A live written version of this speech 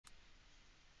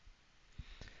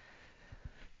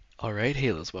All right,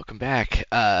 Halos, welcome back.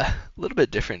 A little bit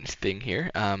different thing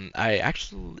here. I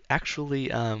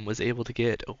actually was able to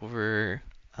get over,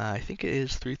 I think it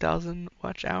is 3,000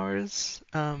 watch hours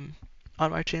on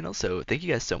my channel. So thank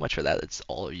you guys so much for that. It's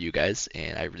all of you guys,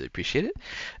 and I really appreciate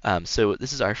it. So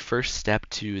this is our first step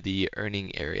to the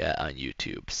earning area on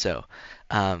YouTube. So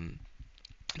um,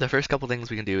 the first couple things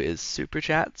we can do is super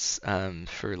chats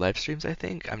for live streams, I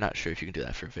think. I'm not sure if you can do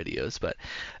that for videos, but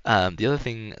the other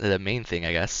thing, the main thing,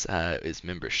 I guess, is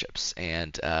memberships.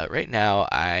 And right now,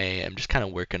 I am just kind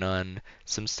of working on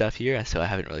some stuff here, so I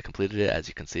haven't really completed it, as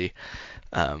you can see.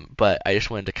 But I just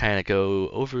wanted to kind of go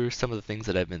over some of the things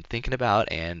that I've been thinking about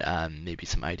and maybe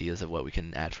some ideas of what we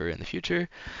can add for in the future.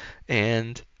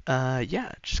 And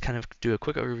yeah, just kind of do a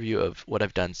quick overview of what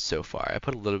I've done so far. I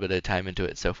put a little bit of time into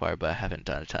it so far, but I haven't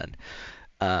done a ton.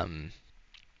 Um,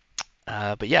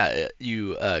 but yeah,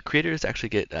 you creators actually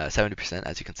get 70%,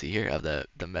 as you can see here, of the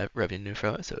revenue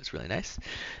from it, so it's really nice.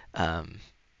 Um,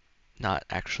 Not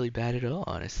actually bad at all,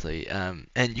 honestly. And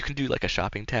you can do like a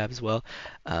shopping tab as well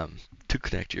to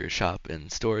connect your shop and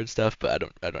store and stuff. But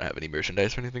I don't have any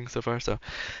merchandise or anything so far, so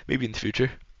maybe in the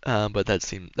future. But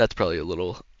that's probably a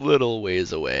little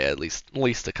ways away, at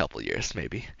least a couple years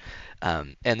maybe.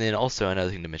 And then also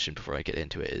another thing to mention before I get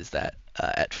into it is that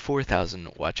at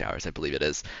 4,000 watch hours, I believe it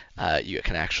is, you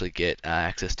can actually get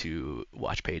access to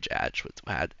watch page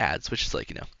ads, which is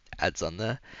like ads on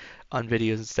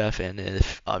videos and stuff. And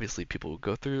if obviously people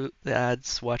go through the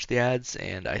ads, watch the ads,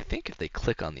 and I think if they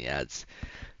click on the ads,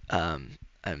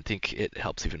 I think it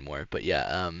helps even more. But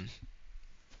yeah,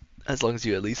 as long as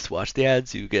you at least watch the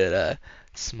ads, you get a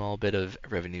small bit of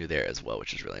revenue there as well,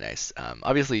 which is really nice.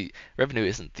 Obviously, revenue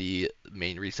isn't the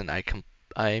main reason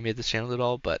I made this channel at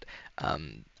all, but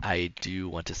I do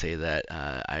want to say that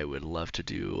I would love to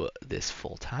do this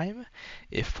full time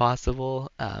if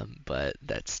possible, but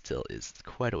that still is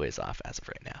quite a ways off as of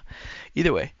right now.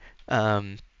 Either way,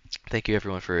 thank you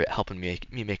everyone for helping me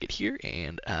make it here,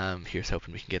 and here's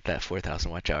hoping we can get that 4,000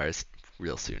 watch hours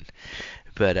real soon.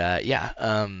 But yeah,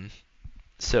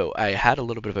 so I had a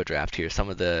little bit of a draft here, some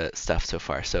of the stuff so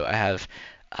far. So I have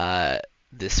uh,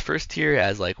 this first tier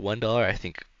as like $1. I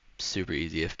think super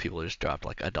easy if people just dropped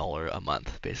like $1 a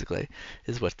month, basically,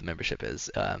 is what the membership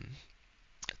is.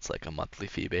 It's like a monthly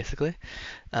fee, basically.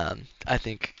 I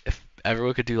think if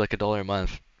everyone could do like $1 a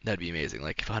month, that'd be amazing.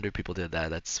 Like if 100 people did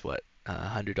that, that's what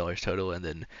 $100 total, and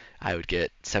then I would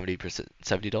get 70%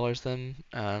 $70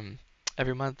 then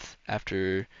every month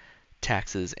after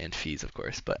taxes and fees, of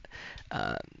course. But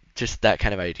um, just that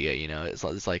kind of idea,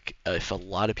 it's like if a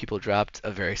lot of people dropped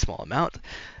a very small amount,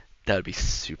 that would be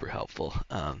super helpful.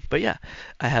 But yeah,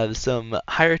 I have some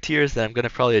higher tiers that I'm going to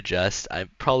probably adjust. I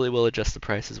probably will adjust the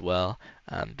price as well.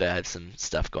 But I have some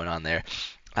stuff going on there.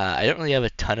 I don't really have a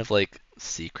ton of like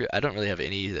secret. I don't really have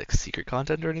any like secret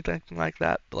content or anything like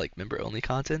that, like member only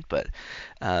content. But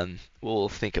we'll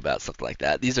think about something like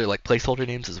that. These are like placeholder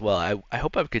names as well. I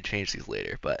hope I could change these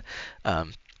later, but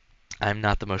um, I'm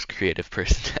not the most creative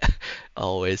person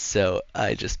always, so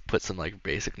I just put some like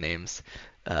basic names.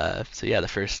 So yeah, the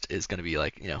first is gonna be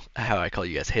like how I call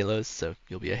you guys Halos, so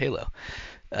you'll be a Halo,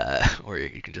 or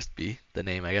you can just be the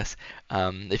name, I guess.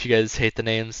 If you guys hate the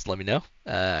names, let me know.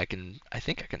 I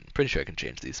think I can, pretty sure I can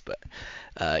change these, but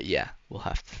yeah, we'll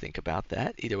have to think about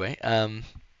that. Either way,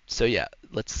 so yeah,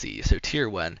 let's see. So tier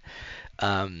one,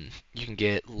 you can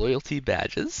get loyalty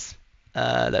badges.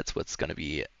 That's what's gonna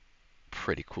be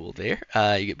pretty cool there.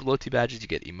 You get loyalty badges, you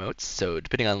get emotes. So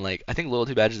depending on like, I think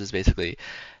loyalty badges is basically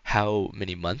how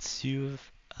many months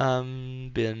you've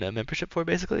been a membership for,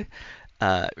 basically.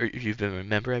 Or if you've been a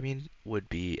member, I mean, would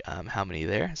be how many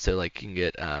there. So like you can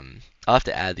get, I'll have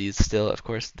to add these still, of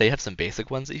course. They have some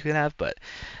basic ones that you can have, but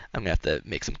I'm gonna have to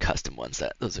make some custom ones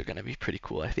that those are gonna be pretty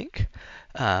cool, I think.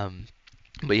 Um,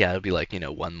 but yeah, it'll be like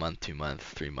 1 month, 2 month,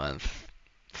 3 month,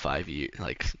 5 year,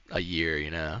 like a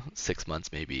year, 6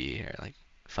 months maybe, or like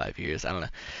 5 years. I don't know,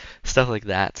 stuff like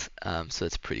that. So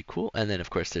it's pretty cool. And then of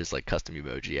course there's like custom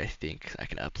emoji. I think I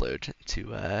can upload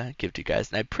to give to you guys,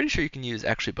 and I'm pretty sure you can use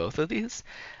actually both of these.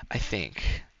 I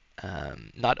think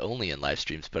not only in live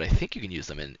streams, but I think you can use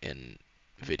them in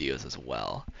videos as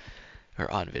well,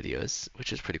 or on videos,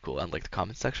 which is pretty cool, on like the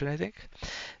comment section, I think.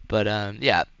 But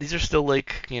yeah, these are still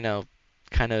like,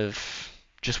 kind of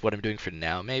just what I'm doing for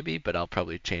now, maybe, but I'll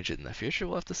probably change it in the future.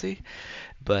 We'll have to see.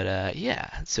 But yeah,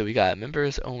 so we got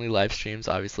members only live streams,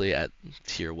 obviously at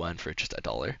tier one for just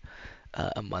 $1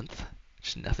 a month,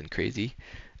 just nothing crazy.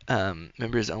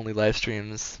 Members only live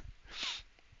streams,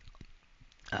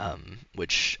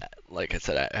 which, like I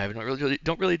said, I haven't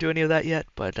don't really do any of that yet,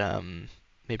 but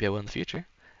maybe I will in the future.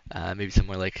 Maybe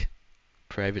somewhere like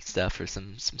private stuff or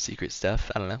some secret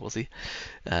stuff. I don't know. We'll see.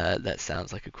 That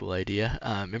sounds like a cool idea.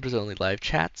 Members only live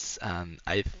chats.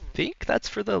 I think that's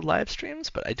for the live streams,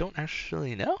 but I don't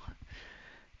actually know.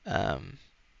 Um,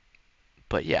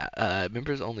 but yeah,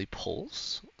 members only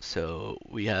polls. So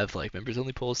we have like members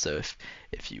only polls. So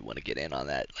if you want to get in on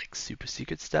that like super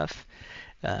secret stuff,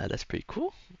 that's pretty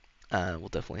cool. We'll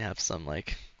definitely have some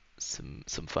like some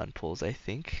fun polls. I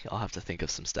think I'll have to think of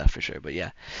some stuff for sure. But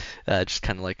yeah, just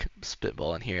kind of like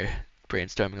spitballing here,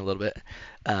 brainstorming a little bit.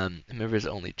 Members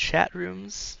only chat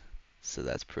rooms. So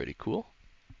that's pretty cool.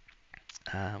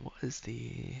 What is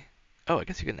the? Oh, I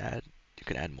guess you can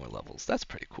add more levels. That's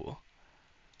pretty cool.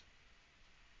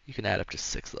 You can add up to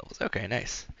 6 levels. Okay,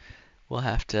 nice. We'll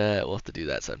have to do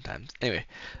that sometimes. Anyway,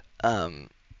 um,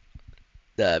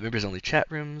 the members only chat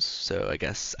rooms. So I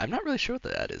guess I'm not really sure what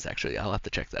that is actually. I'll have to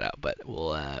check that out, but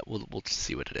we'll just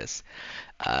see what it is.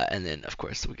 And then of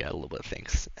course we got a little bit of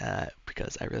thanks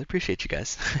because I really appreciate you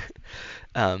guys.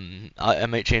 I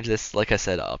might change this. Like I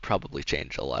said, I'll probably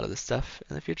change a lot of this stuff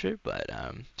in the future, but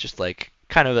just like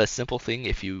kind of a simple thing.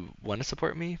 If you want to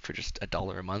support me for just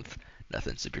 $1 a month,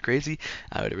 nothing super crazy,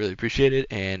 I would really appreciate it,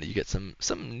 and you get some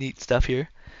neat stuff here.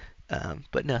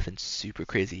 But nothing super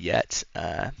crazy yet.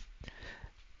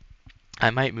 I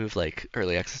might move like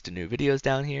early access to new videos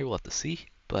down here. We'll have to see.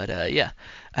 But yeah,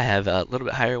 I have a little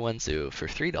bit higher ones. So for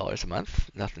 $3 a month,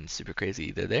 nothing super crazy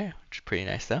either there, which is pretty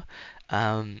nice though.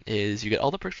 Is you get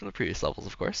all the perks from the previous levels,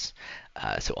 of course.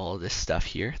 So all of this stuff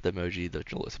here, the emoji, the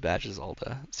Jalissa badges, all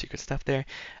the secret stuff there.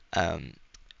 Um,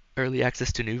 Early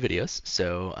access to new videos.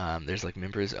 So there's like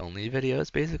members only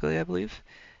videos, basically, I believe.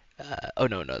 Oh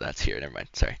no, that's here. Never mind.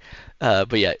 Sorry.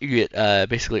 But yeah, you get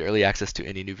basically early access to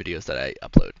any new videos that I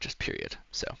upload, just period.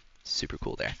 So super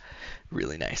cool there.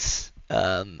 Really nice.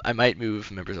 I might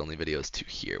move members only videos to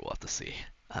here. We'll have to see.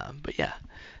 But yeah,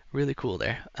 really cool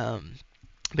there.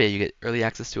 But yeah, you get early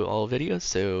access to all videos.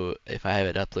 So if I have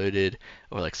it uploaded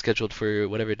or like scheduled for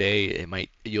whatever day,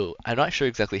 I'm not sure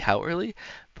exactly how early,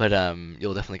 but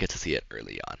you'll definitely get to see it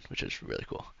early on, which is really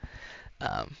cool.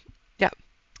 Yeah.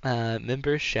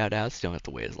 Member shoutouts. Don't have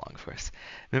to wait as long, of course.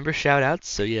 Member shoutouts.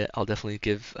 So yeah, I'll definitely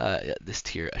give this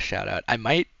tier a shout out. I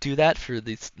might do that for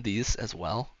these as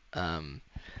well.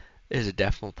 There's a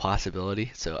definite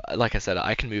possibility. So like I said,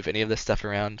 I can move any of this stuff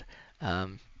around.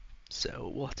 Um,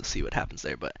 so we'll have to see what happens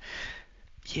there. But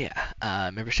yeah,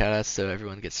 member shoutouts. So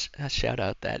everyone gets a shout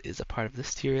out that is a part of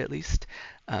this tier at least.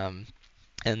 And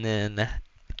then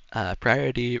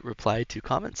priority reply to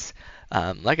comments.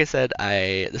 Like I said,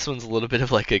 this one's a little bit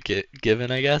of like a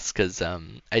given, I guess, because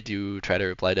I do try to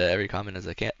reply to every comment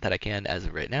that I can as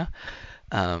of right now.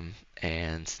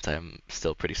 And since I'm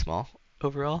still pretty small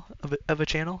overall of a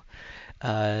channel,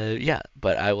 yeah,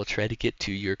 but I will try to get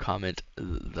to your comment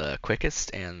the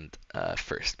quickest and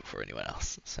first before anyone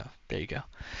else. So there you go.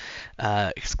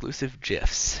 Exclusive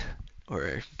GIFs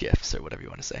or GIFs or whatever you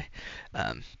want to say.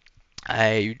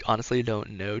 I honestly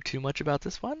don't know too much about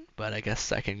this one, but I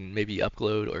guess I can maybe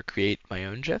upload or create my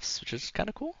own GIFs, which is kind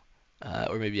of cool.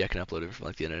 Or maybe I can upload it from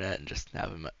like the internet and just have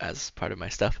them as part of my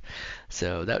stuff.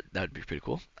 So that would be pretty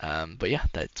cool. But yeah,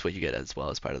 that's what you get as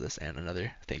well as part of this. And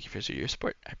another thank you for your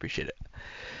support. I appreciate it.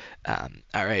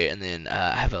 All right, and then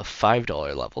I have a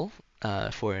 $5 level,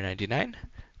 $4.99.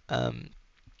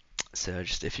 So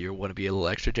just if you want to be a little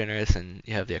extra generous and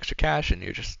you have the extra cash and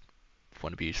you're just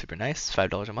want to be super nice,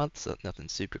 $5 a month, so nothing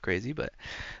super crazy, but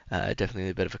definitely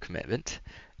a bit of a commitment.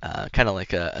 Kind of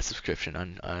like a subscription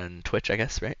on Twitch, I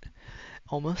guess, right?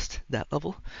 Almost that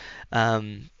level.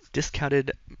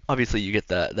 Discounted, obviously you get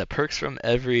the perks from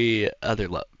every other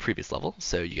previous level,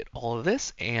 so you get all of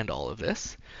this and all of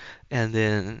this. And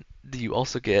then you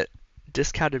also get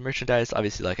discounted merchandise.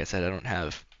 Obviously, like I said, I don't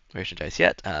have merchandise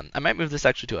yet. I might move this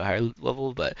actually to a higher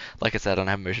level, but like I said, I don't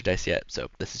have merchandise yet, so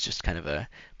this is just kind of a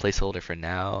placeholder for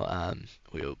now.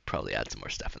 We'll probably add some more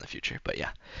stuff in the future, but yeah.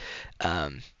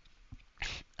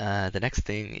 The next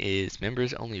thing is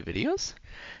members only videos.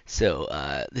 So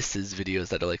this is videos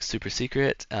that are like super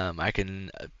secret. I can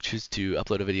choose to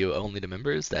upload a video only to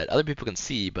members that other people can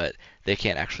see, but they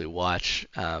can't actually watch.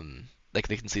 Like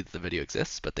they can see that the video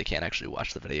exists, but they can't actually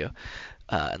watch the video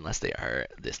unless they are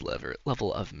this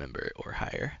level of member or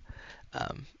higher.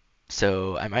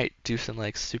 So I might do some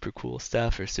like super cool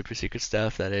stuff or super secret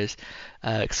stuff that is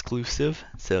exclusive.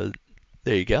 So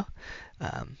there you go.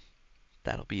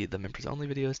 That'll be the members only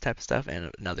videos type of stuff.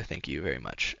 And another thank you very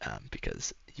much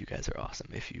because you guys are awesome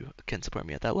if you can support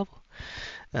me at that level.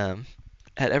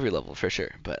 At every level for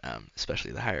sure, but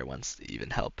especially the higher ones even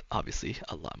help obviously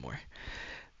a lot more.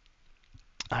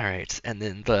 All right, and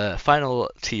then the final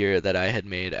tier that I had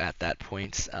made at that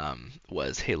point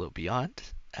was Halo Beyond.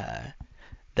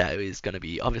 that is going to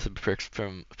be obviously perks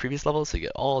from previous levels, so you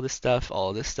get all this stuff,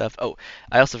 all this stuff. Oh,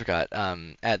 I also forgot.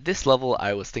 At this level,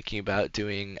 I was thinking about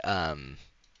doing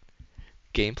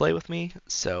gameplay with me,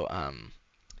 so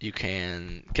you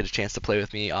can get a chance to play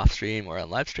with me off stream or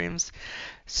on live streams.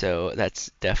 So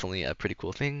that's definitely a pretty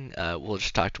cool thing. We'll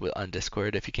just talk to it on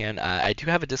Discord if you can. I do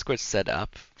have a Discord set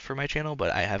up for my channel,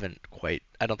 but I haven't quite.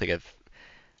 I don't think I've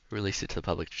released it to the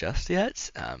public just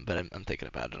yet. But I'm thinking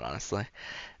about it honestly.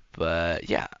 But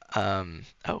yeah.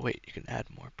 Oh wait, you can add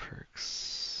more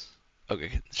perks.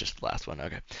 Okay, it's just the last one.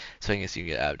 Okay, so I guess you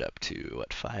can get added up to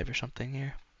what, 5 or something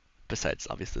here. Besides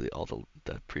obviously all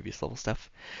the previous level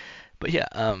stuff. But yeah,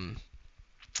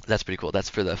 that's pretty cool. That's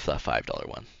for the $5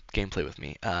 one. Gameplay with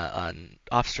me on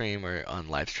off stream or on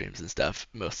live streams and stuff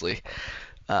mostly.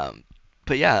 Um,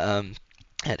 but yeah,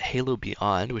 at Halo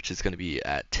Beyond, which is going to be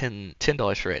at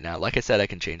 $10 for right now. Like I said, I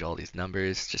can change all these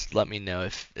numbers. Just let me know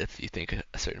if you think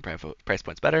a certain price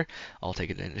point's better. I'll take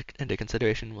it into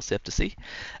consideration. We'll have to see.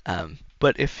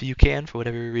 But if you can, for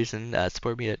whatever reason,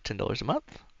 support me at $10 a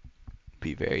month,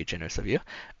 be very generous of you.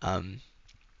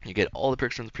 You get all the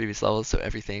perks from the previous levels, so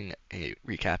everything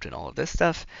recapped and all of this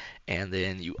stuff. And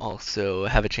then you also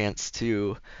have a chance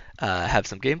to have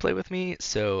some gameplay with me,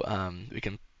 so we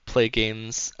can play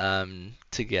games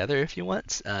together if you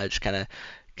want. Just kind of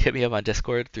hit me up on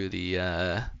Discord through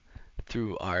the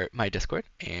through my Discord,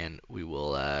 and we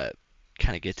will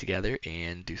kind of get together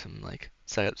and do some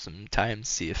set up some times,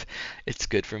 see if it's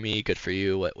good for me, good for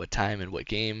you, what time and what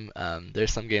game.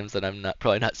 There's some games that I'm not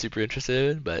probably not super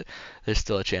interested in, but there's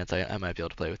still a chance I might be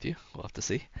able to play with you. We'll have to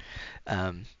see.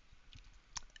 Um,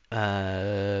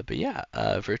 but yeah,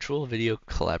 virtual video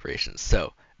collaborations.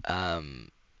 So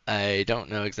I don't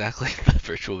know exactly the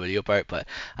virtual video part, but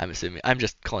I'm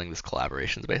just calling this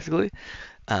collaborations basically.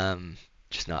 Um,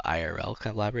 just not IRL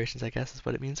collaborations, I guess is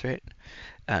what it means, right?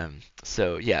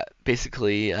 So yeah,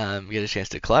 basically, you get a chance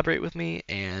to collaborate with me,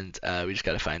 and we just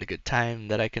got to find a good time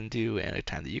that I can do and a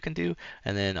time that you can do,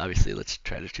 and then obviously let's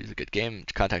try to choose a good game.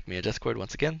 Contact me at Discord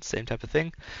once again, same type of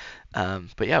thing.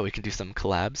 But yeah, we can do some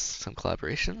collabs, some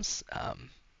collaborations.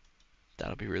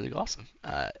 That'll be really awesome.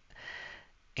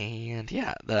 And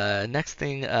yeah, the next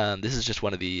thing, this is just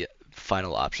one of the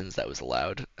final options that was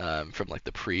allowed from like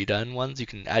the pre-done ones. You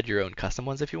can add your own custom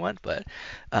ones if you want, but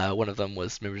one of them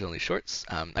was members only shorts.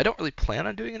 I don't really plan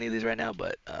on doing any of these right now,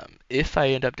 but if I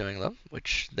end up doing them,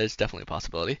 which there's definitely a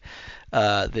possibility,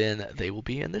 then they will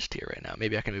be in this tier right now.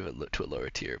 Maybe I can move it to a lower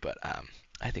tier, but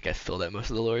I think I filled out most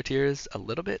of the lower tiers a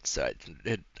little bit, so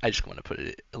I just want to put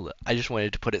it. I just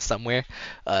wanted to put it somewhere,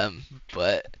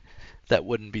 but that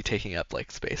wouldn't be taking up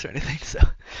like space or anything. So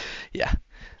yeah.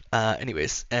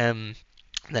 Anyways, the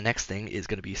next thing is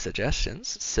going to be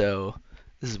suggestions. So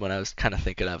this is what I was kind of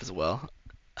thinking of as well.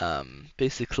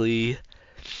 Basically,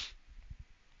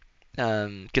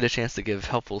 get a chance to give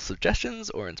helpful suggestions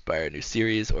or inspire new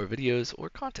series or videos or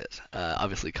content.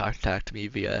 Obviously, contact me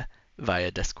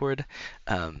via Discord.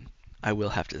 I will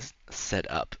have to set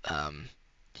up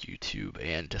YouTube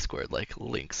and Discord like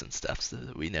links and stuff so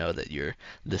that we know that you're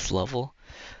this level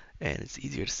and it's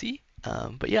easier to see.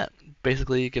 But yeah,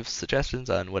 basically give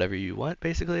suggestions on whatever you want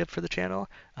basically for the channel,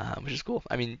 which is cool.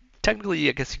 I mean, technically,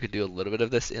 I guess you could do a little bit of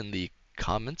this in the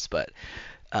comments, but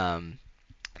um,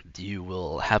 you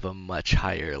will have a much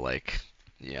higher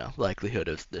likelihood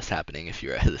of this happening if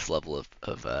you're at this level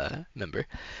of member.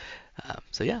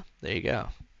 So yeah, there you go.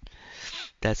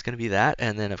 That's gonna be that,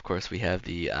 and then of course we have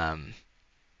the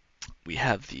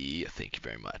thank you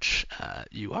very much.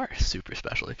 You are super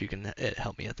special if you can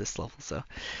help me at this level, so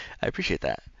I appreciate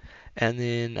that. And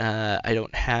then I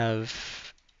don't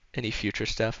have any future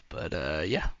stuff, but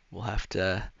yeah, we'll have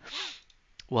to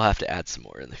add some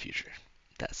more in the future.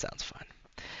 That sounds fun.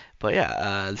 But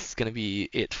yeah, this is gonna be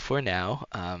it for now.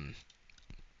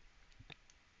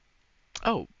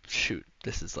 Oh shoot,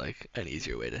 this is like an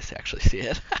easier way to actually see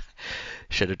it.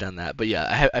 Should have done that. But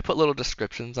yeah, I put little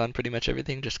descriptions on pretty much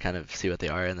everything, just kind of see what they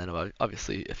are, and then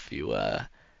obviously if you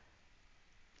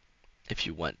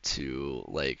want to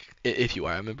if you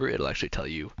are a member, it'll actually tell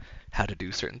you how to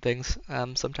do certain things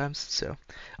sometimes. So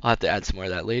I'll have to add some more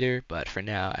of that later, but for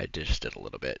now I just did a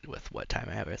little bit with what time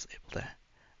I was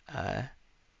uh,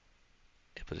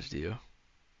 able to do.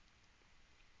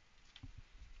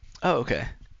 Oh, okay,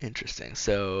 interesting.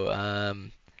 So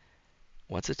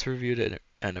once it's reviewed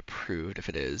and approved, if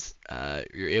it is,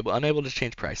 you're unable to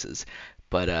change prices,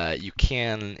 but you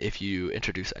can, if you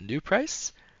introduce a new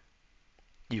price,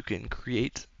 you can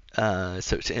create. So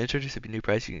to introduce a new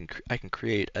price, I can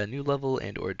create a new level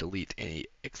and or delete any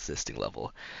existing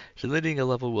level. Deleting a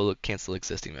level will cancel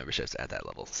existing memberships at that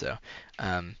level. So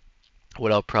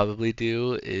What I'll probably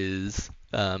do is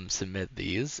submit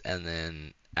these, and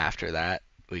then after that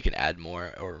we can add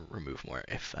more or remove more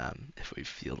if we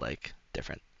feel like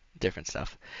different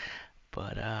stuff.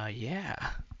 But yeah,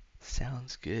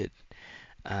 sounds good.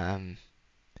 Um,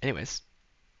 anyways,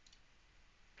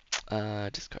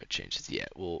 discard changes. Yeah,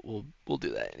 we'll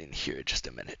do that in here in just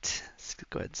a minute. Let's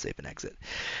go ahead and save and exit.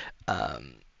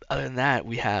 Um, Other than that,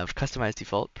 we have customized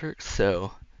default perks.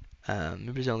 So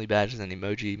members only badges and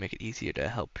emoji make it easier to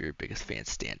help your biggest fans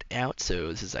stand out. So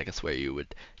this is, I guess, where you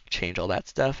would change all that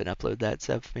stuff and upload that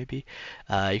stuff maybe.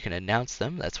 You can announce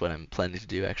them. That's what I'm planning to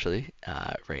do actually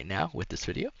right now with this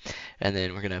video. And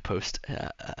then we're gonna post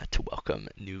to welcome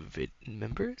new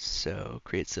members. So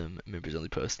create some members only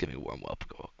posts, giving a warm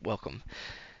welcome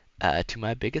to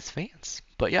my biggest fans.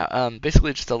 But yeah,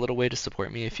 basically just a little way to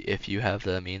support me if you have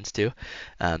the means to.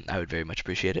 I would very much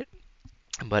appreciate it.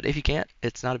 But if you can't,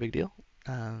 it's not a big deal.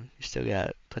 You still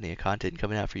got plenty of content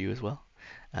coming out for you as well.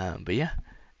 But yeah,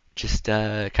 just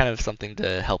kind of something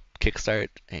to help kickstart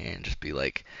and just be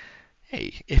like,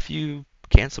 hey, if you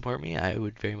can support me, I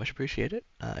would very much appreciate it.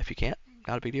 If you can't,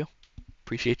 not a big deal.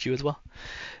 Appreciate you as well.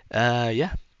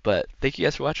 Yeah, but thank you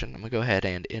guys for watching. I'm gonna go ahead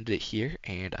and end it here,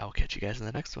 and I'll catch you guys in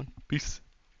the next one. Peace.